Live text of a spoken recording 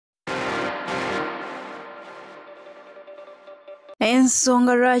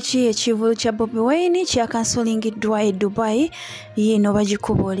Ensonga lwaki ekivulu kya Bobby Wine kyakansolingiddwa e Dubai yino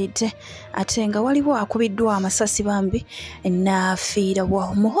bagikubuulidde ate nga waliwo akubiddwa amasasi bambi n'afiira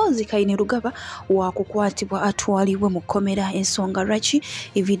wa Muhoozi kayini lugaba wakukwatibwa atwalibwe mu komera. Ensonga lwaki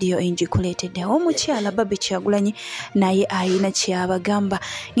evidiyo engikuleetedde omukyala Barbie kyagulanyi naye ayina kyabagamba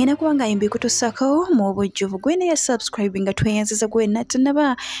ngenda kubanga mbikutuusako mu bujjuvu. Gwena ya subscribe nga tweyanziza gwena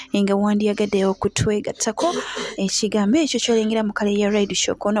tanaba nga wandiyagadde okutwegattako ekigambo ekyo kyolengera mu kale ya radio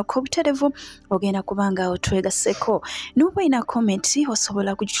show kono ko butelevu ogenda kubanga otwegaseko n'oba ina comment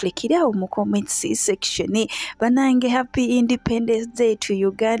osobola kugitulikira mu comment section. Banange happy Independence Day to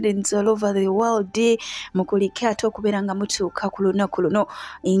Ugandans all over the world. Mukulika to okubeera nga mutuuka ku lunaku luno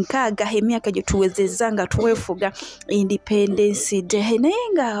nkaaga emyaka gye tuwezezza nga twefuga Independence Day naye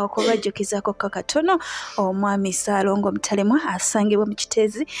nga okubajjukizako kakatono omwami Ssaalongo Mutalema asangibwa mu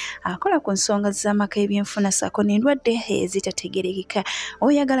Kiteezi akola ku nsonga z'amaka ebyenfuna ssaako n'endwadde ezitategerekeka.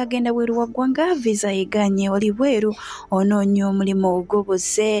 Oyagala genda bweru wa ggwanga visa eganye oli bweru onoonya omulimu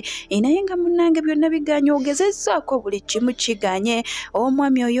ogubuze naye nga munnange byonna biganye ogezezzaako buli kimu kiganye.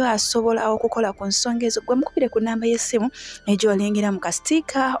 Omwami oyo asobola okukola ku nsonga ezo gwe mukubire ku namba y'essimu egyolengera mu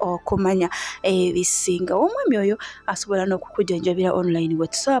kasitiika okumanya ebisinga. Omwami oyo asobola n'okukujjanjabira online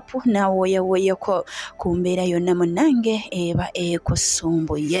WhatsApp n'awoyawoyako ku mbeera yonna munnange eba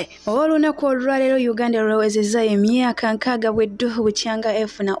ekusumbuye. Olunaku olwaleero Uganda lwewezezza emyaka 6 bweddu bukyanga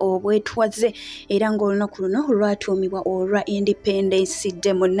efuna obwetwaze era ng'olunaku luno lwatuumibwa olwa Independence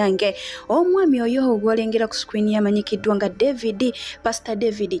Day munnange. Omwami oyo gwolengera ku screen yamanyikiddwa nga Pastor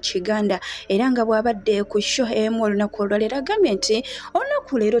David Kiganda era nga bw'abadde ku show emu olunaku olwaleero agambye nti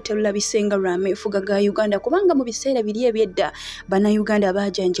olunaku leero terulabisenga lw'ameefuga ga Uganda kubanga mu biseera biri ebyedda bannayuganda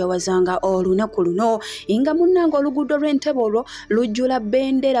baajanjawazanga olunaku luno nga munnange oluguudo lw'Entebbe olwo lujjula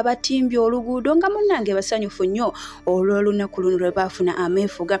bendera batimbye oluguudo nga munnange basanyufu nnyo olw'olunaku luno lwe baafuna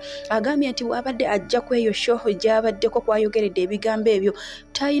ameefuga. Agambye nti bw'abadde ajja ku eyo show gy'abaddeko kwayogeredde ebigambo ebyo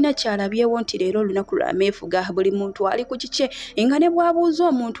talina kyalabyewo nti leero olunaku lw'ameefuga. Buli muntu ali ku kikye nga ne bw'abuuza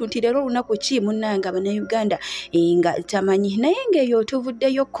omuntu nti leero olunaku ki munnange abannayuganda nga tamanyi. Naye ng'eyo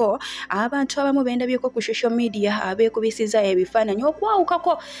tuvuddeyoko abantu abamu bendabyeko ku social media abeekubisiza ebifaananyi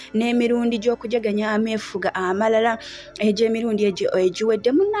okwawukako n'emirundi gy'okujaganya ameefuga amalala egy'emirundi egyo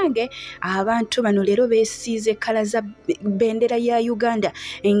egiwedde munnange. Abantu bano leero beesiize kala za bendera ya Uganda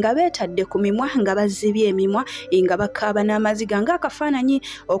nga beetadde ku mimwa nga bazibye emimwa nga bakaaba n'amaziga ng'akafaananyi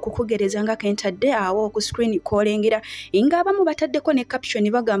okukugereza nga kentadde awo ku screen kolengera nga abamu bataddeko ne caption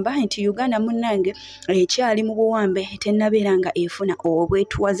bagamba nti Uganda munnange ekyali mu buwambe tennabeera nga efuna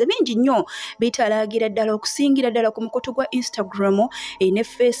obwetwaze. Bingi nnyo bitalaagira ddala okusingira ddala ku mukutu gwa Instagram ne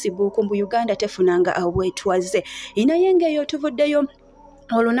Facebook mu Uganda tefunanga obwetwaze. Naye ng'eyo tuvuddeyo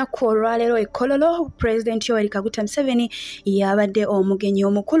olunaku olwaleero ekkololo President Yoweri Kaguta Museveni yabadde omugenyi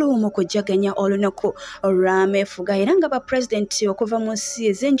omukulu mu kujjaganya olunaku olw'ameefuga era nga ba President okuva mu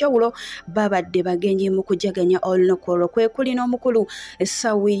nsi ez'enjawulo babadde bagenyi mu kujjaganya olunaku olwo kwe kuli n'omukulu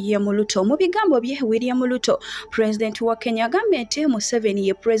Sir William Ruto. Mu bigambo bye William Ruto President wa Kenya agambye nti Museveni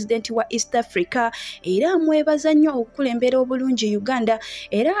ye President wa East Africa era amwebaza nnyo okukulembera obulungi Uganda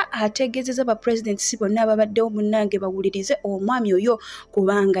era ategeezezza ba President si bonna babaddewo munnange bawulirize omwami oyo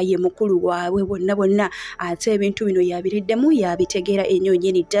kubanga ye mukulu waabwe bonna ate ebintu bino yabiriddemu yabitegeera ennyo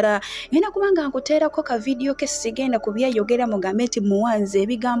nnyini ddala. Ngenda kubanga nkuteerako ka vidiyo ke sigenda kubyayogera mugambe nti muwanze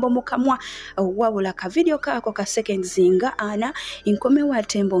ebigambo mu kamwa wabula ka vidiyo kaako ka seconds nga ana nkomewo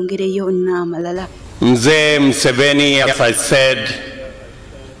ate mbongereyo n'amalala. Mzee Museveni, as I said,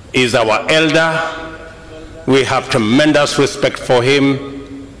 is our elder. We have tremendous respect for him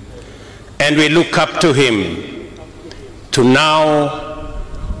and we look up to him to now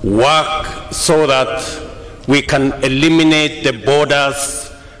work so that we can eliminate the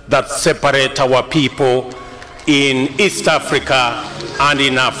borders that separate our people in East Africa and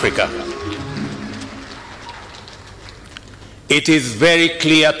in Africa. It is very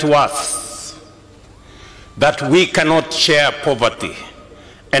clear to us that we cannot share poverty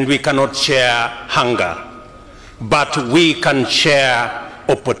and we cannot share hunger, but we can share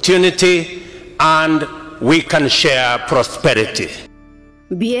opportunity and we can share prosperity.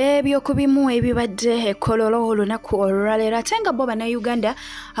 Byebyo kubimu ebibadde ekkololo olunaku olwaleero ate nga bo bannayuganda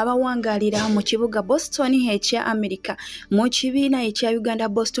abawangalira mu kibuga Boston ekya America mu kibiina ekya Uganda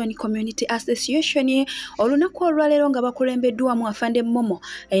Boston Community Association olunaku olwaleero nga bakulembeddwamu Afande Momo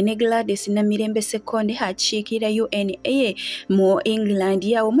ne Gladys Namirembe Sekonde akiikira UNA mu England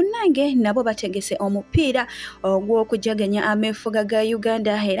yawo munnange nabo bategese omupiira ogw'okujaganya ameefuga ga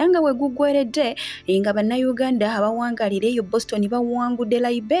Uganda era nga we guggweredde nga bannayuganda abawangalira eyo Boston bawangudde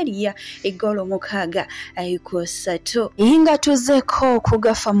Liberia eggolo 6-3. Inga tuzeko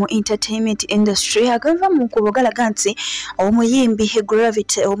kugafa mu entertainment industry agava mu kubogalaga nti omuyimbi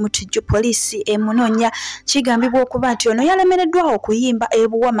Gravity omutujju poliisi emunonya kigambibwa okuba nti ono yalemereddwa okuyimba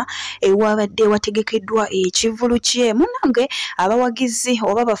ebuwama ewabadde wategekeddwa ekivulu kye. Munnange abawagizi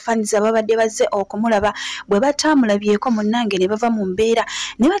oba bafaniza ababadde bazze okumulaba bwe batamulabyeko munnange ne bava mu mbeera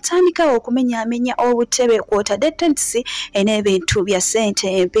ne batandika okumenyaamenya obutebe kwotadde tentisi n'ebintu bya ssente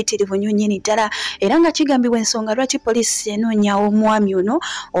empitirivu nnyo nnyini ddala, era nga kigambibwa ensonga lwaki poliisi enoonya omwami ono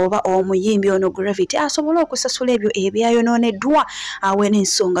oba omuyimbi ono Gravity asobole okusasula ebyo ebyayonooneddwa awe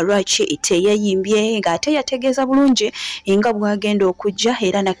n'ensonga lwaki teyayimbye ng'ate yategeeza bulungi nga bwagenda okujja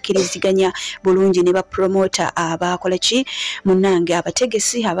era nakkiriziganya bulungi ne bapromota abakola ki munnange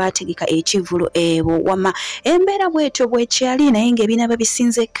abategesi abategeka ekivulu ebuwama. Embeera bwetyo bwekyali naye ng'ebinaba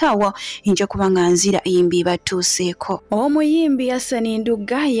bisinzekaawo nja kuba nga nzira yimbi batuuseeko. Omuyimbi Hassan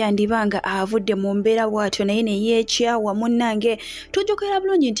Nduga yandibanga avudde mu mbeera bwatyo naye neyeekyawa munnange. Tujjukira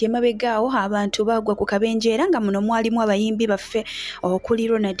bulungi nti emabegaawo abantu bagwa ku kabenje era nga muno mwalimu abayimbi baffe okuli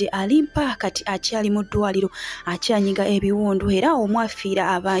Ronald Alimpa kati akyali mu ddwaliro akyanyiga ebiwundu era omwafiira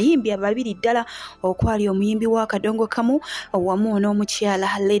abayimbi ababiri ddala okwali omuyimbi wa Kadongo Kamu wamu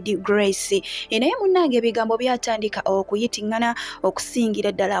n'omukyala Lady Grace. Naye munnange ebigambo byatandika okuyitiŋŋana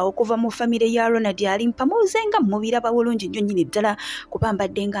okusingira ddala okuva mu famire ya Ronald Alimpa muzenga mubiraba bulungi nnyo nnyini ddala kuba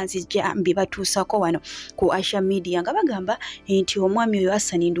mbadde nga nzija mbibatuusako wano ku Asha Media nga bagamba nti omwami oyo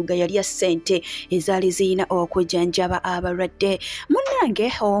Hassan Nduga yalya ssente ezaali ziyina okujjanjaba abalwadde.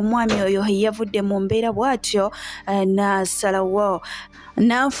 Munnange omwami oyo yavudde mu mbeera bw'atyo n'asalawo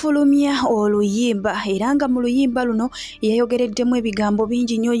n'afulumya oluyimba era nga mu luyimba luno yayogereddemu ebigambo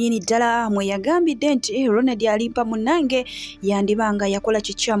bingi nnyo yini ddala mwe yagambidde nti Ronald Alimpa munnange yandibanga yakola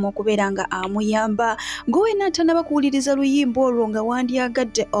kikyamu okubeera nga amuyamba. Gwe n'atanaba kuwuliriza luyimba olwo nga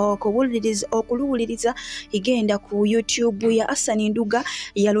wandyagadde okuluwuliriza igenda ku YouTube ya Hassan Nduga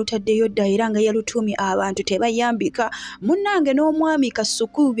yalutaddeyo dda era nga yalutumye abantu tebayambika munnange. N'omwami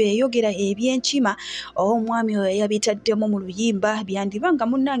Kasukube yayogera eby'enkima omwami oyo yabitaddemu mu luyimba byandibanga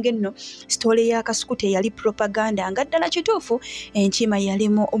munnange nno sitole ya Kasuku teyali propaganda nga ddala kituufu enkima yali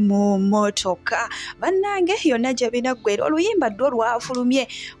mu motoka bannange yonna gye binaggwera oluyimba ddwo lwafulumye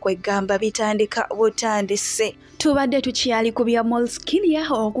kwegamba bitandika butandise. Tubadde tukyali ku bya Molskilia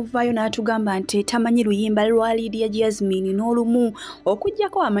okuvaayo n'atugamba nti tamanyi luyimba lwa Lydia Jasmine n'olumu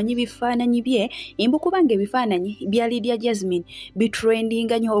okujjako amanyi bifaananyi bye imbu kubanga ebifaananyi bya Lydia Jasmine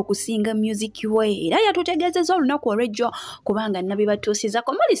bitrendinga nnyo okusinga music we era yatutegeezezza olunaku olw'ejjo kubanga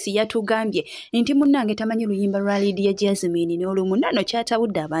nabibatuusizako. Molisi yatugambye nti munnange tamanyi luyimba lwa Lydia Jasmine n'olumu nano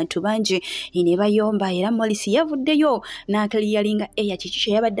kyatabudde abantu bangi ne bayomba era Molisi yavuddeyo n'akaliyalinga kiki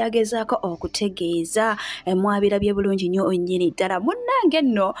kye yabadde agezaako okutegeeza mwabirabye bulungi nnyo nnyini ddala munnange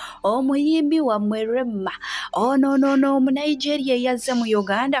nno omuyimbi wammwe Rema ono Omunigeria yazze mu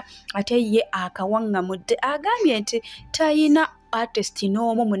Uganda ate ye akawaŋŋamudde agambye nti tayina artist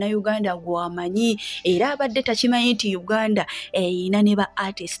n'omu Munnayuganda gwamanyi era abadde takimanyi nti Uganda eyina ne ba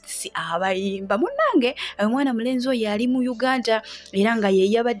artists abayimba. Munnange omwana mulenzi oyo yali mu Uganda era nga ye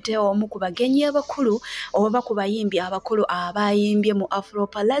yabadde omu ku bagenyi abakulu oba ku bayimbi abakulu abayimbye mu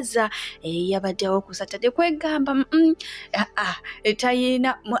Afropalaza yabaddewo ku Saturday kwegamba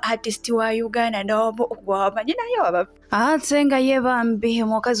tayina mu artist wa Uganda n'omu gwamanyi naye waba ate nga yebambi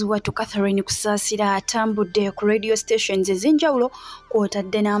omukazi wattu Catherine Kusaasira atambudde ku radio stations ez'enjawulo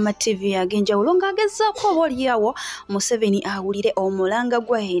kwotadde n'ama TV ag'enjawulo ng'agezaako obaoliawo Museveni awulire omulanga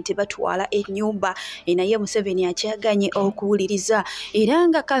gwe nti batwala ennyumba naye Museveni akyaganye okuwuliriza era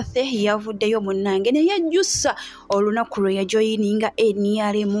nga Kathe yavuddeyo munnange ne yajjusa olunaku lwe yajoyininga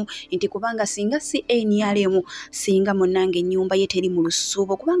NRM nti kubanga singa si NRM singa munnange ennyumba ye teri mu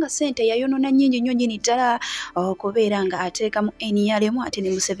lusuubo kubanga ssente yayonona nnyingi nnyo nnyini ddala okubeera nga ateekamu NRM ate ne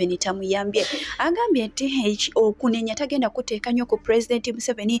Museveni tamuyambye. Agambye nti okunenya tagenda kuteeka nnyo ku President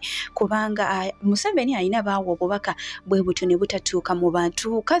Museveni kubanga Museveni alina baawa obubaka bwe butyo ne butatuuka mu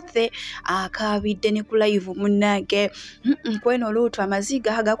bantu. Kathe akaabidde ne ku live munnange kweno oluutu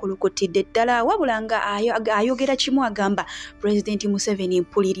amaziga agakulukutidde ddala wabula nga ayogera kimu agamba President Museveni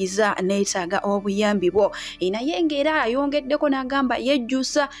mpuliriza neetaaga obuyambi bwo naye ng'era ayongeddeko n'agamba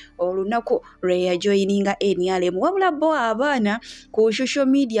yejjusa olunaku lwe yajoyininga NRM wabula era bo abaana ku social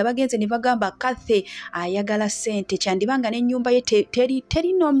media bagenze ne bagamba Kathy ayagala sente kyandibanga n'ennyumba ye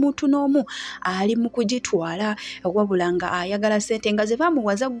teri n'omuntu n'omu ali mu kugitwala wabula nga ayagala sente nga ze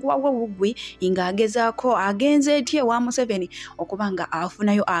bamuwaza gwawo bugwi ng'agezaako agenze etye wa Museveni okubanga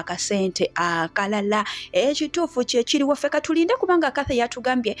afunayo akasente akalala ekituufu kyekiriwo ffe katulinde kubanga Kathy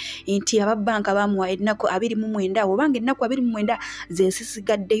yatugambye nti ababbanka bamuwa ennaku 29 obanga ennaku 29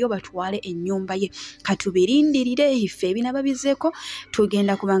 zesisigaddeyo batwale ennyumba ye katubirindirire ife ebinaba bizeeko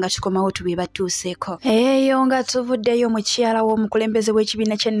tugenda kubanga kikomawo tube batuuseeko eyo nga tuvuddeyo mukyala w'omukulembeze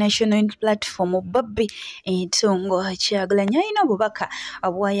w'ekibiina kya National Platform Barbie entongo kyagulanyi alina obubaka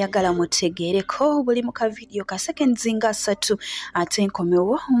bwayagala mutegeereko buli mu kavidiyo ka seconds nga 3 ate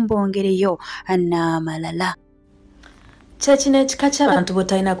nkomewo mbongereyo n'amalala kyekino ekika ky'abantu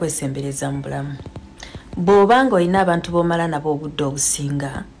botalina kwesembereza mu bulamu bw'obanga olina abantu b'omala nabo obudde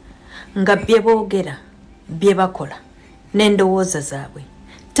obusinga nga bye boogera bye bakola n'endowooza zaabwe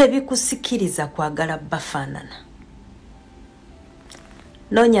tebikusikiriza kwagala bafaanana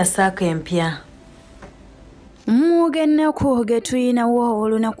noonya saako empya mugennaku getuyinawo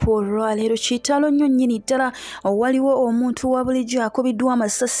olunaku olwaleero kitalo nnyo nnyini ddala waliwo omuntu wa bulijjo akubiddwa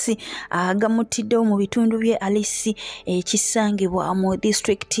amasasi agamutiddewo mu bitundu bye Alisi ekisangibwa mu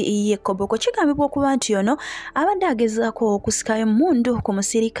disitulikiti y'e Koboko kigambibwa okuba nti ono abadde agezaako okusika emmundu ku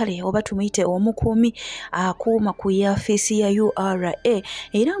musirikale oba tumuyite omukuumi akuuma ku yafeesi ya URA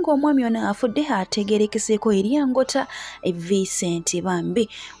era ng'omwami ono afudde ategeerekeseeko eryangota Vincent Bambi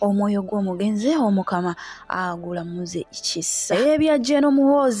omwoyo gw'omugenzi omukama agulamuze kisa ebya Jeno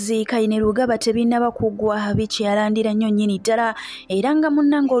Muhoozi Kayine Lugaba tebinaba kugwa bikyalandira nnyo nnyini ddala era nga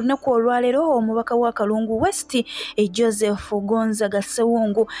munnanga olunaku olwaleero omubaka wa Kalungu West Joseph Gonzaga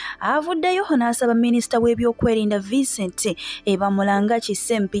Sewungu avuddeyo n'asaba minisita w'ebyokwerinda Vincent bamulanga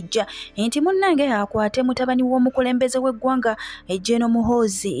Kisempijja nti munnange akwate mutabani w'omukulembeze w'eggwanga Jeno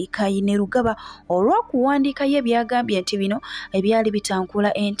Muhoozi Kayine Lugaba olw'okuwandiikayo ebyagambye nti bino ebyali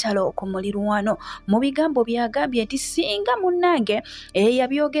bitankula entalo ku mulirwano mu bigambo byagambye nti singa munnange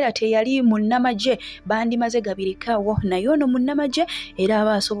yabyogera teyali munnamagye bandimaze gabirikawo naye ono munnamagye era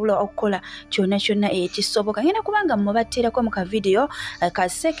aba asobola okukola kyonna kyonna ekisoboka ngenda kubanga mubatterako mu kavidiyo ka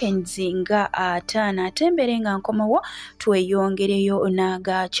seconds nga 5 atembere nga nkomawo tweyongereyo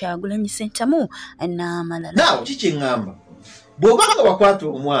naga Kyagulanyi Ssentamu n'amalala nawo kikiŋŋamba bw'obanga wakwata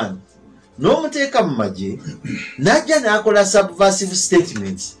omwana n'omuteeka mu magye n'ajja n'akola subversive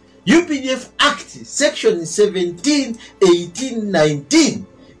statements UPDF Act section 17, 18, 19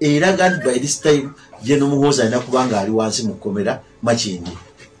 eraga nti by this time Jeno Muhoozi alina kubanga ali wansi mu komera Makindi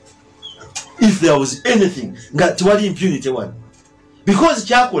if there was anything nga tewali impunity one because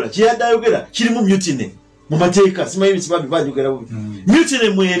kyakola kyeyadayogera kirimu mutiny mu mateeka simanyi bikibabi banjogera bubi mutiny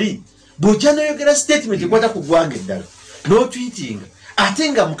mweri bw'ojja n'oyogera statement ekwata ku ggwanga eddala n'otweetinga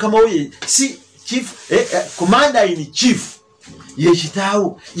ate nga mukama we si chief commander in chief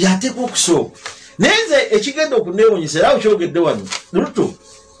yekitaawo yateekwa okusooka nenze ekigenda okuneewuunyisa era kyogedde wano Ruto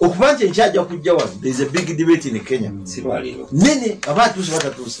okuba nti enkyajja kujja wano there is a big debate in Kenya nene aba atuuse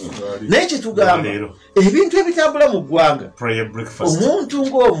batatuuse naye kyetugamba ebintu ebitambula mu ggwanga omuntu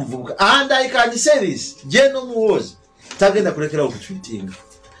ng'omuvubuka and I can say this Jeno Muhoozi tagenda kulekerawo okutwitinga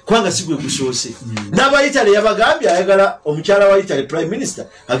kubanga si gwe gusoose n'abayitale yabagambye ayagala omukyala wa Italy prime minister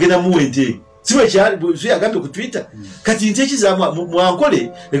agenda muwa ente siwe kyali yagambye ku Twitter kati nti ekizaamu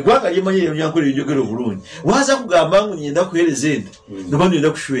mwankole eggwanga lyemanye nyankole ly'enjogera obulungi waza kugamba ngu nyenda kuheereza ente noba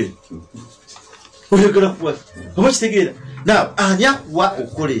nyenda kushwera oyagala kuwa oba kitegeera naw ani akuwa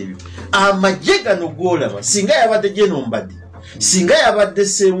okukola ebyo amagye gano gw'olaba singa yabadde Jeno Mbadi singa yabadde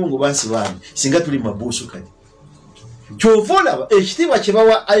Sewungu bansi bange singa tuli mabuusu kati kyova olaba ekitiibwa kye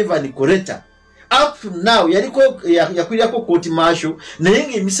bawa Ivan Koreta up to now yakwirako court martial naye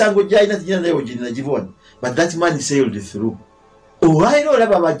ng'emisango gy'alina tegina nayo gyina gibona but that man sailed through olwairo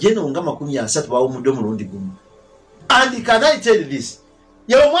olaba abajeno nga 30 bawumudde omulundi gumu and can I tell you this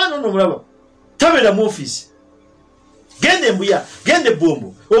yawe omwana ono omulaba tabera mu office gende embuya gende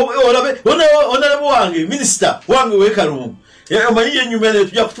bombo olabe onalabo wange minister wange w'ekalungu amanyi yennyuma eno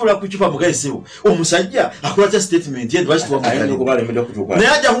tujja kutuula ku kipa mugayisewo omusajja akola statement ye lwaki naye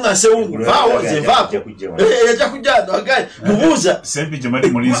ajja kunga Sewungu vaawo nze nvaako yajja kujja agaye mubuuza Sempijja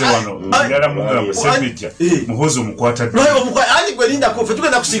mali mulinze wano yala mugamba Sempijja Muhoozi omukwata ani gwe lindako ffe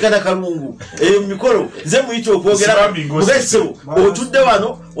tugenda kusinkana Kalungu mikolo nze muyita okwogera mugayisewo otudde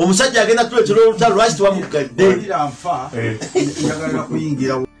wano omusajja agenda tuleetera olutalo lwaki tewamugadde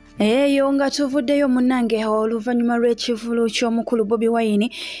Eyo nga tuvuddeyo munnange oluvannyuma lw'ekivulu ky'omukulu Bobi Wine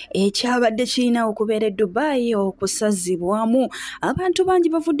ekyabadde kirina okubeera e Dubai okusazibwamu. Abantu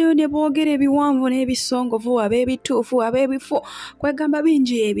bangi bavuddeyo ne boogera ebiwanvu n'ebisongovu ab'ebituufu ab'ebifu kwegamba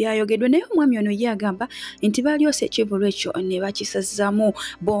bingi ebyayogeddwa naye omwami ono ye agamba nti balyose ekivulu ekyo ne bakisazaamu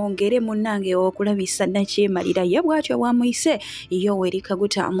bongere munnange okulabisa nakyemalira ye bw'atyo bwamuyise Yoweri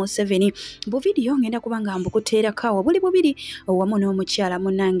Kaguta Museveni. Bu vidiyo ngenda kuba nga mbukuteerako buli bubiri wamu n'omukyala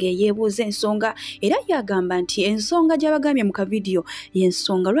munnange yeebuuza ensonga era yagamba nti ensonga gy'abagambye mu kavidiyo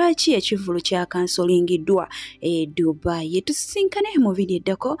y'ensonga lwaki ekivulu kyakansoliddwa e Dubai. Tusisinkane mu vidiyo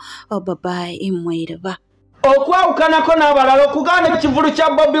eddako babayi mweraba. Okwawukanako n'abalala okugaana ekivulu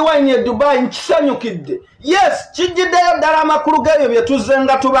kya Bobi Wine e Dubai nkisanyukidde. Yes, kijjiddeyo ddala amakulu g'ebyo bye tuzze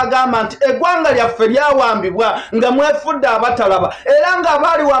nga tubagamba nti eggwanga lyaffe lyawambibwa nga mwefudde abatalaba era nga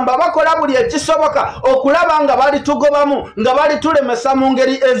abaaliwamba bakola buli ekisoboka okulaba nga balitugobamu nga balitulemesa mu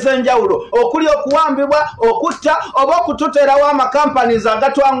ngeri ez'enjawulo okuli okuwambibwa okutta oba okututeerawo amakampanies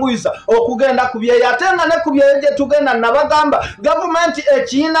agatwanguyiza okugenda ku byeyo ate nga ne ku byeyo gye tugenda nabagamba gavumenti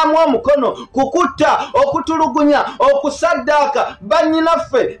ekiyinamu omukono kukutta okutulugunya okusaddaaka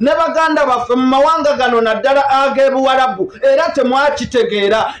bannyinaffe ne baganda baffe mu mawanga gano naddala ag'ebuwarabu era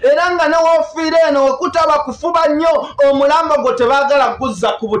temwakitegeera era nga newofiira eno okutaba kufuba nnyo omulambo gwo tebaagala guzza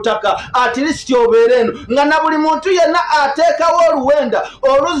ku butaka atilisiti obeera eno nga na buli muntu yenna ateekawo oluwenda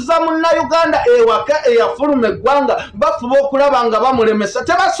oluzza munnayuganda ewaka eyafuluma eggwanga bafuba okulaba nga bamulemesa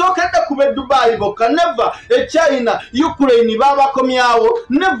tebasookedde kuba e Dubai bokka neva e China Ukraine babakomyawo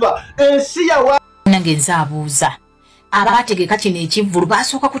neva ensi yawa nange nzaabuuza abategeka kino ekivvulu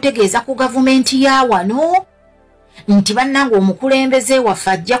basooka kutegeeza ku gavumenti ya wano nti bannange omukulembeze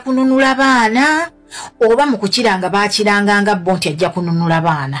waffe ajja kununula baana oba mu kukiranga baakiranganga bo nti ajja kununula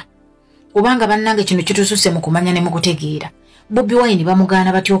baana kubanga bannange kino kitususe mu kumanya ne mu kutegeera. Bobi Wine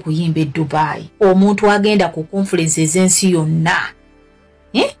bamugaana batya okuyimba e Dubai omuntu agenda ku conference ez'ensi yonna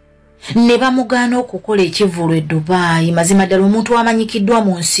ne bamugaana okukola ekivvulu e Dubai mazima ddala omuntu amanyikiddwa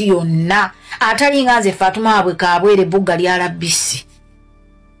mu nsi yonna atali nga nze Fatuma abwe Kabwere bugga lya RBC.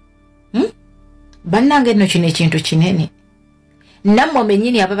 Bannange nno kino ekintu kinene nammwe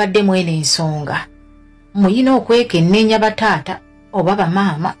mennyini ababadde mwene ensonga muyina okwekenneenya bataata oba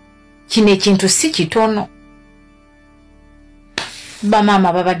bamaama kino ekintu si kitono.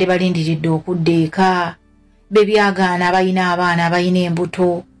 Bamaama babadde balindiridde okudda eka bebyagaana abalina abaana abalina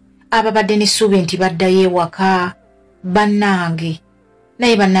embuto ababadde n'essuubi nti baddayo ewaka bannange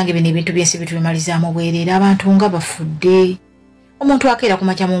naye bannange bino ebintu byensi bitubimalizaamu bwereera abantu nga bafudde omuntu akeera ku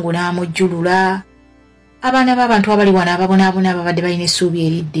makya mungu n'amujjulula abaana b'abantu abali wano ababonaabona ababadde balina essuubi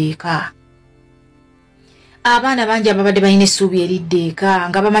eridde eka abaana bangi ababadde balina essuubi eridde eka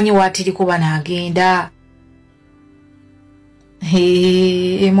nga bamanyi waatiriko banaagenda.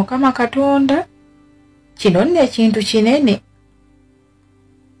 Mukama Katonda kino nno ekintu kinene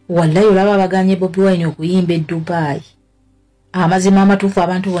wallahi olaba baganye Bobi Wine okuyimba e Dubai amazima amatuufu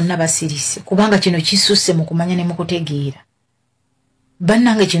abantu bonna basirise kubanga kino kisusse mu kumanya ne mu kutegeera.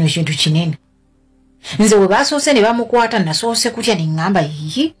 Bannange kino kintu kinene nze bwe basoose ne bamukwata nasoose kutya ne ŋŋamba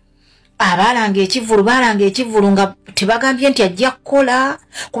yiyi balanga ekivvulu nga tebagambye nti ajja kukola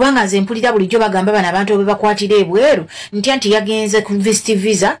kubanga nze mpulira bulijjo bagamba bano abantu be bakwatira ebweru nti yagenze ku visit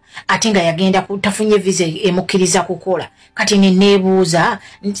visa ate nga yagenda tafunye visa emukkiriza kukola kati neneebuuza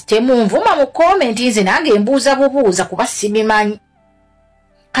nti temunvuma mu komenti nze nange mbuuza bubuuza kuba sibimanyi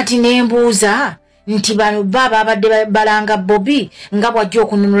kati nembuuza nti bano baba abadde balanga Bobi nga bwajja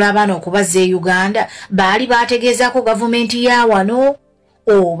okununula abaana okubazza e Uganda baali bategeezaako gavumenti ya wano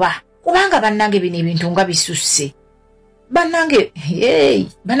oba kubanga bannange bino ebintu nga bisusse. Bannange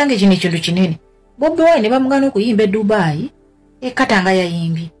kino ekintu kinene. Bobi Wine bamugaana okuyimba e Dubai ekkatanga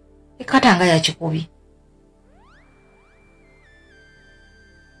yayimbye ekkatanga yakikubi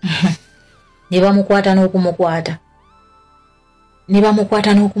ne bamukwata n'okumukwata